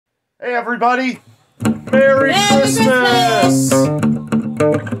Hey everybody! Merry Christmas!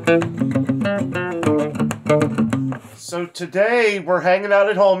 So today we're hanging out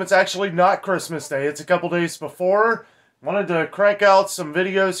at home. It's actually not Christmas Day. It's a couple days before. Wanted to crank out some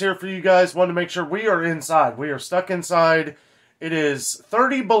videos here for you guys. Wanted to make sure we are inside. We are stuck inside. It is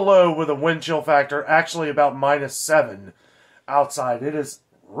 30 below with a wind chill factor. Actually about -7 outside. It is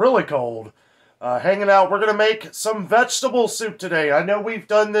really cold. Hanging out. We're going to make some vegetable soup today. I know we've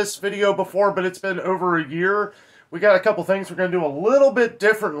done this video before, but it's been over a year. We got a couple things we're going to do a little bit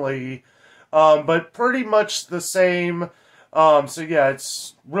differently, but pretty much the same. So yeah,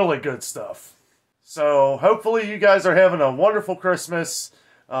 it's really good stuff. So hopefully you guys are having a wonderful Christmas.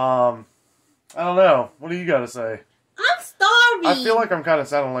 I don't know. What do you got to say? I'm starving. I feel like I'm kind of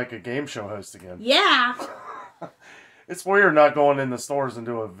sounding like a game show host again. Yeah. It's weird not going in the stores and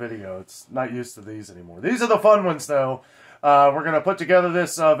doing a video. It's not used to these anymore. These are the fun ones, though. We're going to put together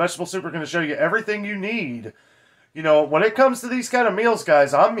this vegetable soup. We're going to show you everything you need. You know, when it comes to these kind of meals,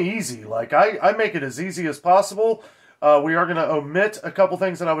 guys, I'm easy. Like, I make it as easy as possible. We are going to omit a couple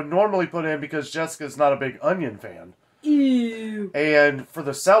things that I would normally put in because Jessica's not a big onion fan. Ew. And for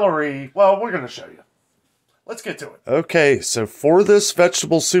the celery, well, we're going to show you. Let's get to it. Okay, so for this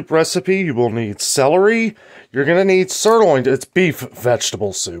vegetable soup recipe, you will need celery. You're going to need sirloin. It's beef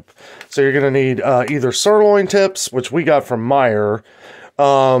vegetable soup. So you're going to need either sirloin tips, which we got from Meijer,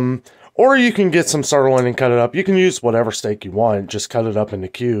 or you can get some sirloin and cut it up. You can use whatever steak you want. Just cut it up into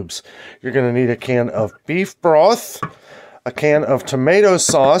cubes. You're going to need a can of beef broth, a can of tomato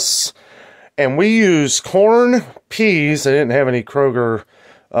sauce, and we use corn, peas. I didn't have any Kroger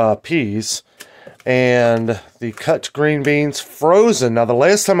peas. And the cut green beans frozen. Now, the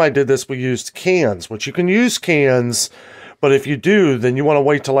last time I did this, we used cans, which you can use cans, but if you do, then you want to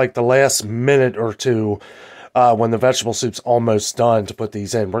wait till like the last minute or two when the vegetable soup's almost done to put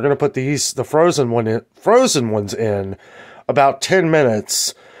these in. We're going to put the frozen ones in about 10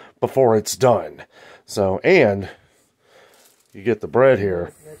 minutes before it's done. So, and you get the bread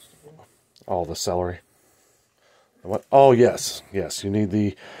here. Oh, the celery. What? Oh, yes. Yes, you need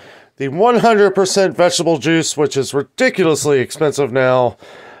the 100% vegetable juice, which is ridiculously expensive now.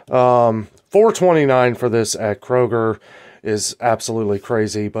 $4.29 for this at Kroger is absolutely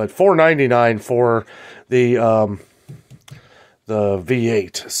crazy, but $4.99 for the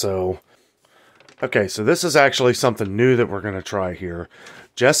V8. So, okay, so this is actually something new that we're going to try here.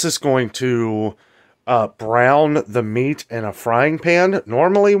 Jess is going to brown the meat in a frying pan.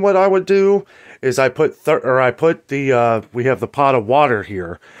 Normally, what I would do is we have the pot of water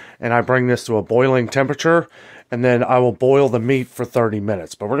here, and I bring this to a boiling temperature, and then I will boil the meat for 30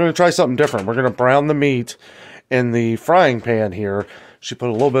 minutes. But we're going to try something different. We're going to brown the meat in the frying pan here. She put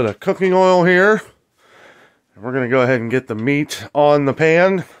a little bit of cooking oil here, and we're going to go ahead and get the meat on the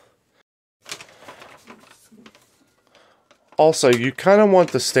pan. Also, you kind of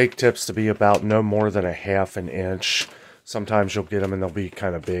want the steak tips to be about no more than a ½ an inch. Sometimes you'll get them and they'll be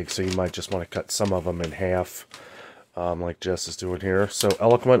kind of big, so you might just want to cut some of them in half, like Jess is doing here so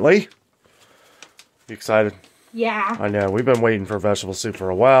eloquently. You excited? Yeah. I know. We've been waiting for vegetable soup for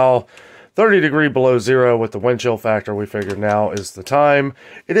a while. 30 degrees below zero with the wind chill factor. We figured now is the time.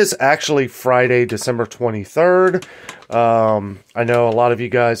 It is actually Friday, December 23rd. I know a lot of you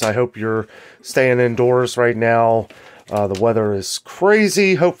guys, I hope you're staying indoors right now. The weather is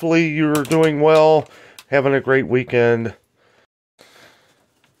crazy. Hopefully you're doing well, having a great weekend.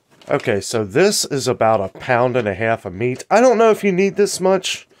 Okay, so this is about 1.5 pounds of meat. I don't know if you need this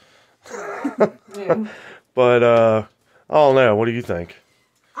much. Yeah. But, I don't know. What do you think?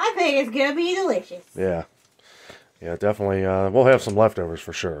 I think it's going to be delicious. Yeah. Yeah, definitely. We'll have some leftovers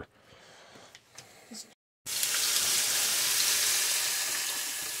for sure.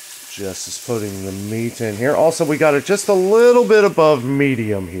 Jess is putting the meat in here. Also, we got it just a little bit above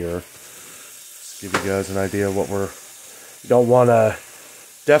medium here. Just give you guys an idea of what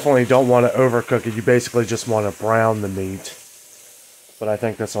definitely don't want to overcook it. You basically just want to brown the meat. But I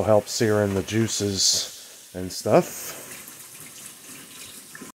think this will help sear in the juices and stuff.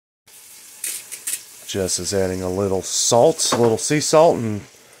 Jess is adding a little salt, a little sea salt and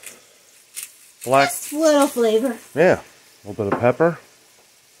black. Just a little flavor. Yeah, a little bit of pepper.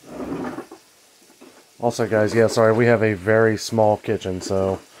 Also, guys, yeah, sorry, we have a very small kitchen,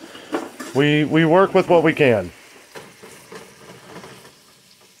 so we work with what we can.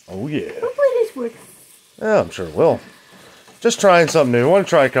 Oh, yeah. Hopefully this works. Yeah, I'm sure it will. Just trying something new. I want to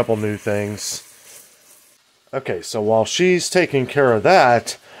try a couple new things. Okay, so while she's taking care of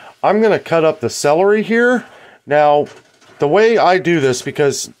that, I'm going to cut up the celery here. Now, the way I do this,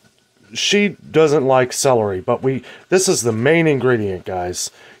 because she doesn't like celery, but this is the main ingredient,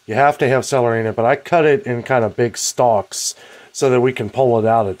 guys. you have to have celery in it, but I cut it in kind of big stalks so that we can pull it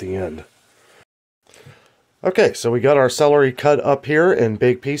out at the end. Okay, so we got our celery cut up here in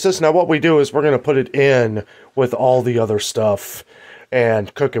big pieces. Now what we do is we're going to put it in with all the other stuff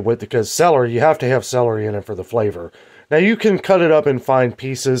and cook it with, because celery, you have to have celery in it for the flavor. Now you can cut it up in fine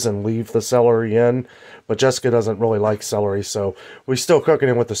pieces and leave the celery in, but Jessica doesn't really like celery, so we still cook it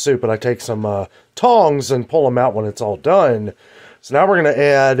in with the soup, but I take some tongs and pull them out when it's all done. So now we're going to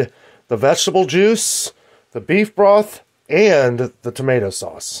add the vegetable juice, the beef broth, and the tomato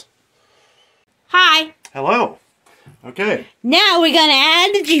sauce. Hi. Hello. Okay. Now we're gonna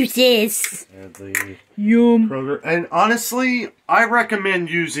add the juices. Add the Yum. Kroger. And honestly, I recommend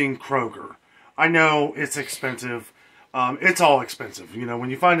using Kroger. I know it's expensive. It's all expensive. You know, when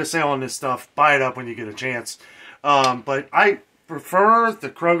you find a sale on this stuff, buy it up when you get a chance. But I prefer the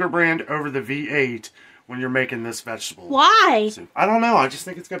Kroger brand over the V8 when you're making this vegetable. Why? soup. I don't know. I just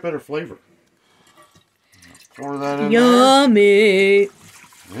think it's got better flavor. Pour that in Yummy.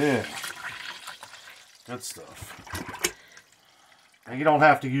 there. Yeah. Good stuff. Now, you don't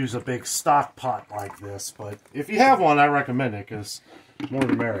have to use a big stock pot like this, but if you have one, I recommend it, because more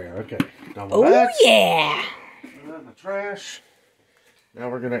the merrier. Okay, done with that. Yeah. Put that in the trash. Now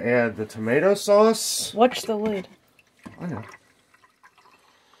we're going to add the tomato sauce. Watch the lid. I know.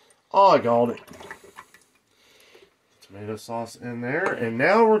 Oh, I got it. Tomato sauce in there. And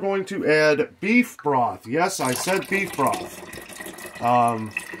now we're going to add beef broth. Yes, I said beef broth.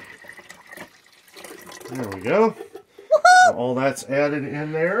 There we go. All that's added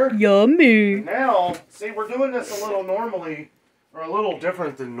in there. Yummy. And now, see, we're doing this a little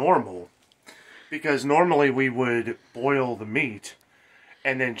different than normal. Because normally we would boil the meat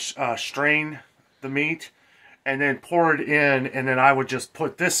and then strain the meat and then pour it in, and then I would just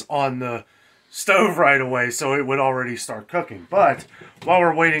put this on the stove right away so it would already start cooking. But while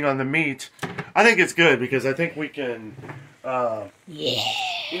we're waiting on the meat, I think it's good because I think we can... Yeah.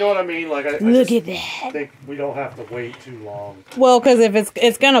 You know what I mean? Like, Look at that. I think we don't have to wait too long. Well, because if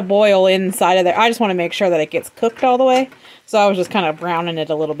it's gonna boil inside of there, I just want to make sure that it gets cooked all the way. So I was just kind of browning it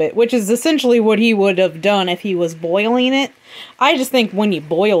a little bit, which is essentially what he would have done if he was boiling it. I just think when you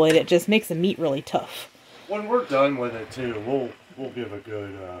boil it, it just makes the meat really tough. When we're done with it too, we'll give a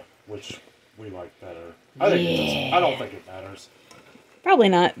good which we like better. I think it doesn't. I don't think it matters. Probably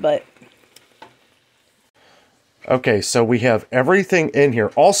not, but. Okay, so we have everything in here.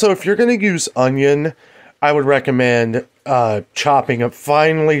 Also, if you're going to use onion, I would recommend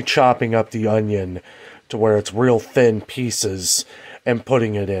finely chopping up the onion to where it's real thin pieces and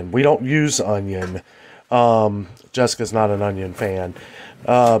putting it in. We don't use onion. Jessica's not an onion fan.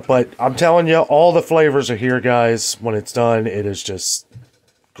 But I'm telling you, all the flavors are here, guys. When it's done, it is just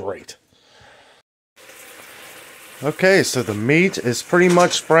great. Okay, so the meat is pretty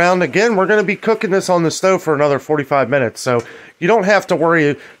much browned. Again, we're going to be cooking this on the stove for another 45 minutes, so you don't have to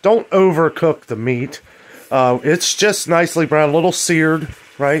worry. Don't overcook the meat. It's just nicely browned, a little seared,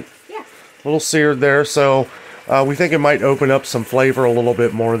 right? Yeah. A little seared there, so we think it might open up some flavor a little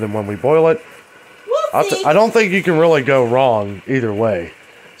bit more than when we boil it. We'll see. I don't think you can really go wrong either way.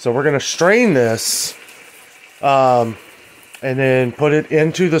 So we're going to strain this and then put it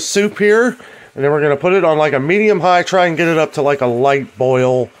into the soup here. And then we're going to put it on like a medium-high, try and get it up to like a light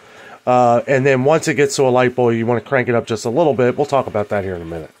boil. And then once it gets to a light boil, you want to crank it up just a little bit. We'll talk about that here in a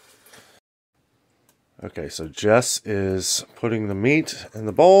minute. Okay, so Jess is putting the meat in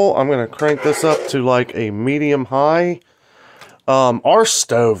the bowl. I'm going to crank this up to like a medium-high. Our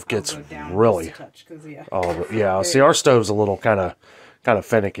stove gets really... Oh, yeah. See, our stove's a little kind of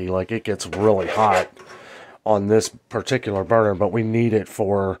finicky. Like, it gets really hot on this particular burner, but we need it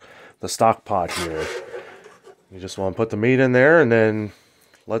for the stock pot here. You just want to put the meat in there and then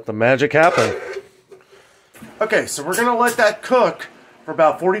let the magic happen. Okay, so we're going to let that cook for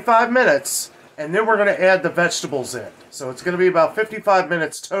about 45 minutes, and then we're going to add the vegetables in. So it's going to be about 55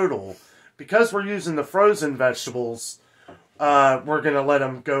 minutes total. Because we're using the frozen vegetables, we're going to let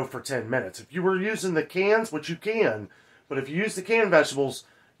them go for 10 minutes. If you were using the cans, which you can, but if you use the canned vegetables,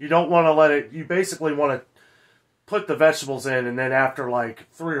 you don't want to let it, you basically want to put the vegetables in, and then after like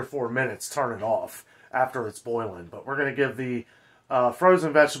 3 or 4 minutes, turn it off after it's boiling. But we're going to give the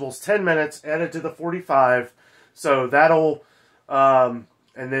frozen vegetables 10 minutes, add it to the 45, so that'll, and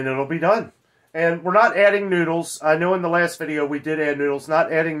then it'll be done. And we're not adding noodles. I know in the last video we did add noodles.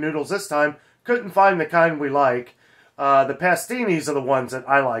 Not adding noodles this time. Couldn't find the kind we like. The pastinis are the ones that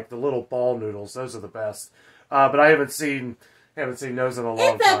I like, the little ball noodles. Those are the best. But I haven't seen those in a long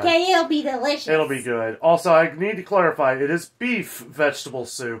time. It's okay, it'll be delicious. It'll be good. Also, I need to clarify, it is beef vegetable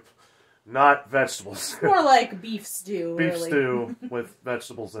soup. not vegetables. More like beef stew. Beef really. stew with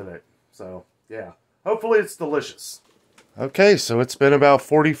vegetables in it. So, yeah. Hopefully it's delicious. Okay, so it's been about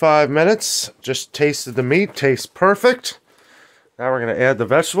 45 minutes. Just tasted the meat. Tastes perfect. Now we're going to add the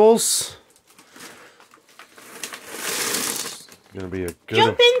vegetables. Going to be a good,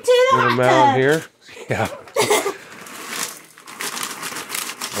 Jump into the hot amount tub. here. Yeah.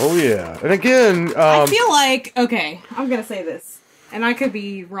 Oh, yeah. And again... I feel like... Okay, I'm going to say this. And I could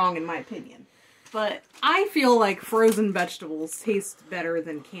be wrong in my opinion. But I feel like frozen vegetables taste better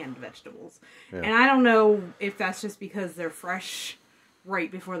than canned vegetables. Yeah. And I don't know if that's just because they're fresh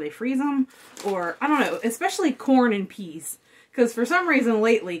right before they freeze them. Or, I don't know. Especially corn and peas. Because for some reason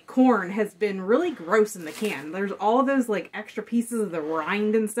lately, corn has been really gross in the can. There's all those like extra pieces of the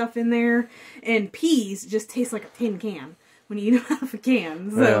rind and stuff in there. And peas just taste like a tin can when you eat them out of a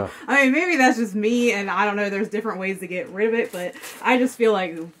can. So, yeah. I mean, maybe that's just me, and I don't know, there's different ways to get rid of it, but I just feel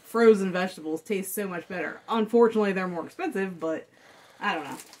like frozen vegetables taste so much better. Unfortunately, they're more expensive, but I don't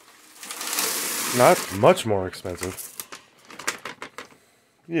know. Not much more expensive.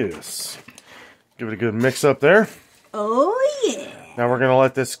 Yes. Give it a good mix up there. Oh, yeah. Now we're going to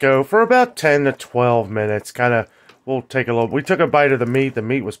let this go for about 10 to 12 minutes. Kind of, we'll take a little, we took a bite of the meat. The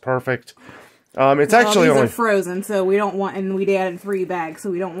meat was perfect. It's actually these only are frozen, so we don't want, and we'd added 3 bags,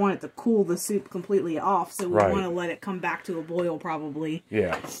 so we don't want it to cool the soup completely off, so we want to let it come back to a boil probably.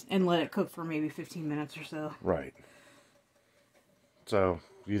 Yeah. And let it cook for maybe 15 minutes or so. Right. So,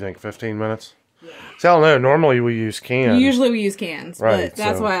 you think 15 minutes? Yeah. See, I don't know, normally we use cans. Usually we use cans, right, but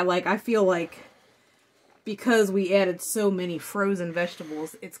that's why I feel like because we added so many frozen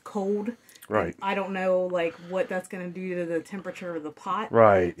vegetables, it's cold. Right. I don't know, like, what that's going to do to the temperature of the pot.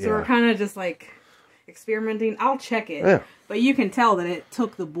 Right, So we're kind of just, like, experimenting. I'll check it. Yeah. But you can tell that it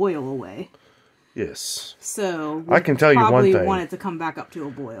took the boil away. Yes. So I can tell you one thing. Probably want it to come back up to a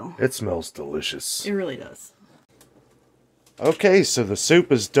boil. It smells delicious. It really does. Okay, so the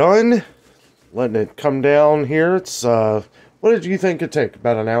soup is done. Letting it come down here. It's, what did you think it'd take?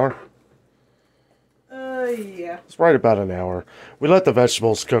 About an hour? Yeah. It's right about an hour. We let the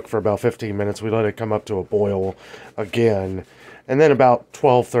vegetables cook for about 15 minutes. We let it come up to a boil again. And then about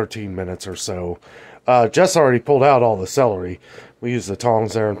 12, 13 minutes or so. Jess already pulled out all the celery. We use the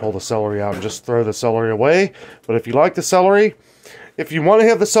tongs there and pull the celery out and just throw the celery away. But if you like the celery, if you want to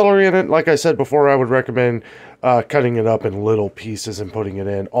have the celery in it, like I said before, I would recommend cutting it up in little pieces and putting it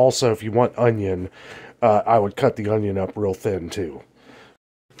in. Also, if you want onion, I would cut the onion up real thin too.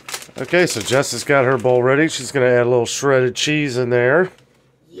 Okay, so Jess has got her bowl ready. She's going to add a little shredded cheese in there.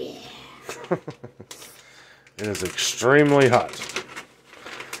 Yeah. It is extremely hot.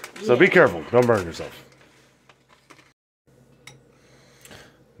 So be careful. Don't burn yourself.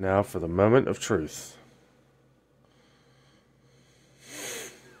 Now for the moment of truth.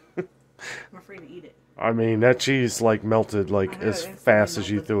 I'm afraid to eat it. I mean, that cheese like melted like as fast as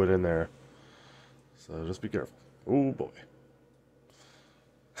you threw it in there. So just be careful. Oh boy.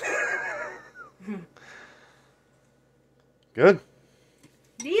 Good?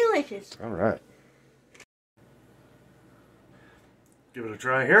 Delicious. All right. Give it a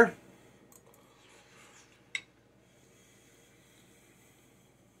try here.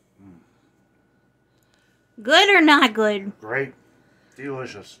 Good or not good? Great.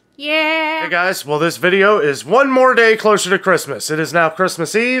 Delicious. Yeah. Hey guys, well this video is one more day closer to Christmas. It is now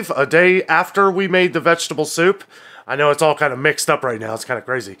Christmas Eve, a day after we made the vegetable soup. I know it's all kind of mixed up right now. It's kind of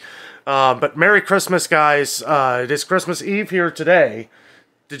crazy. But Merry Christmas, guys. It is Christmas Eve here today.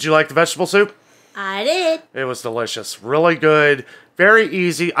 Did you like the vegetable soup? I did. It was delicious. Really good. Very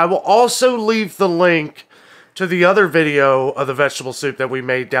easy. I will also leave the link to the other video of the vegetable soup that we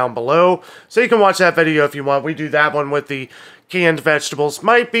made down below. So you can watch that video if you want. We do that one with the canned vegetables.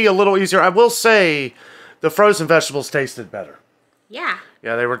 Might be a little easier. I will say the frozen vegetables tasted better. Yeah.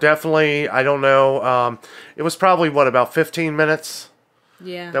 Yeah, they were definitely, I don't know, it was probably, what, about 15 minutes?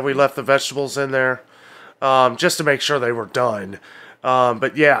 Yeah. That we left the vegetables in there, just to make sure they were done.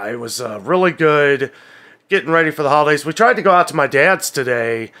 But yeah, it was really good, getting ready for the holidays. We tried to go out to my dad's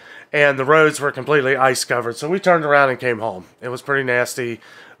today, and the roads were completely ice covered, so we turned around and came home. It was pretty nasty.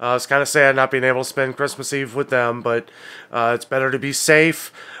 It's kind of sad not being able to spend Christmas Eve with them, but it's better to be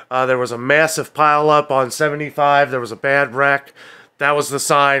safe. There was a massive pile up on 75. There was a bad wreck. That was the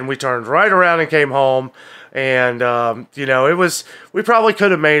sign. We turned right around and came home. And, you know, we probably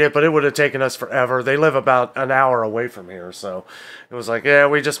could have made it, but it would have taken us forever. They live about an hour away from here. So it was like, yeah,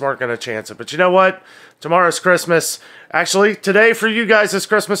 we just weren't going to chance it. But you know what? Tomorrow's Christmas. Actually, today for you guys is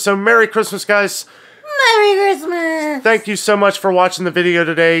Christmas. So Merry Christmas, guys. Merry Christmas! Thank you so much for watching the video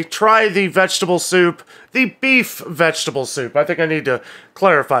today. Try the vegetable soup, the beef vegetable soup. I think I need to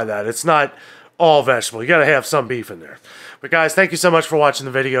clarify that. It's not all vegetable. You gotta have some beef in there. But guys, thank you so much for watching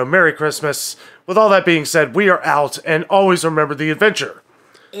the video. Merry Christmas. With all that being said, we are out, and always remember the adventure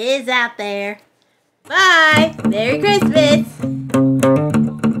is out there. Bye! Merry Christmas!